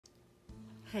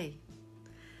Hey,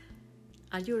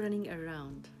 are you running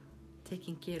around,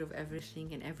 taking care of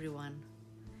everything and everyone,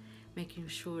 making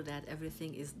sure that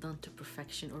everything is done to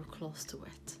perfection or close to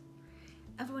it?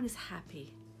 Everyone is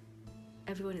happy,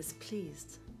 everyone is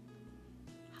pleased.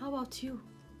 How about you?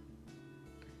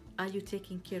 Are you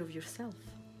taking care of yourself?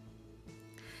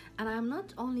 And I'm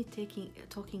not only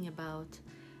talking about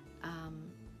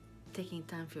taking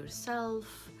time for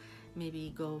yourself,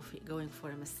 maybe going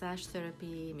for a massage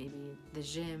therapy, maybe the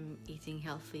gym, eating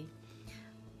healthy.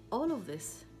 All of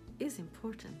this is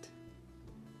important.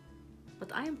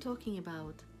 But I am talking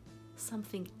about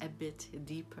something a bit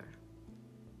deeper.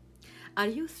 Are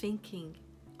you thinking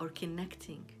or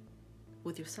connecting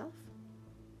with yourself?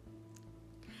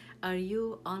 Are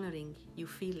you honoring your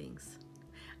feelings?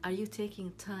 Are you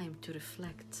taking time to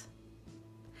reflect?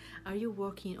 Are you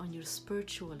working on your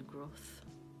spiritual growth?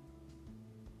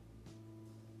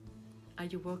 Are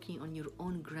you working on your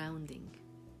own grounding?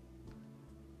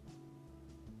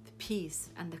 The peace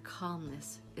and the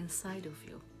calmness inside of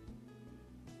you.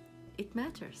 It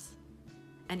matters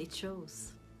and it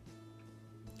shows.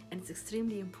 And it's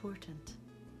extremely important.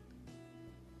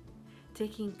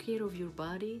 Taking care of your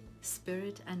body,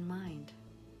 spirit, and mind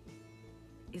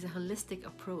is a holistic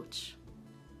approach.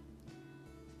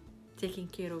 Taking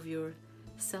care of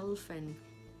yourself and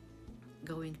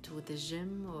going to the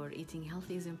gym or eating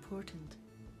healthy is important.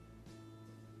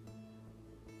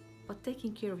 But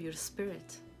taking care of your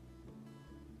spirit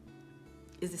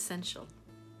is essential.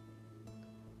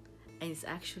 And it's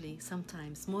actually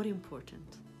sometimes more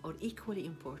important or equally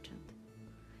important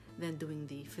than doing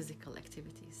the physical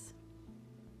activities.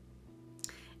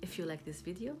 If you like this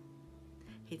video,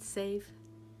 hit save,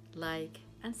 like,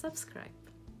 and subscribe.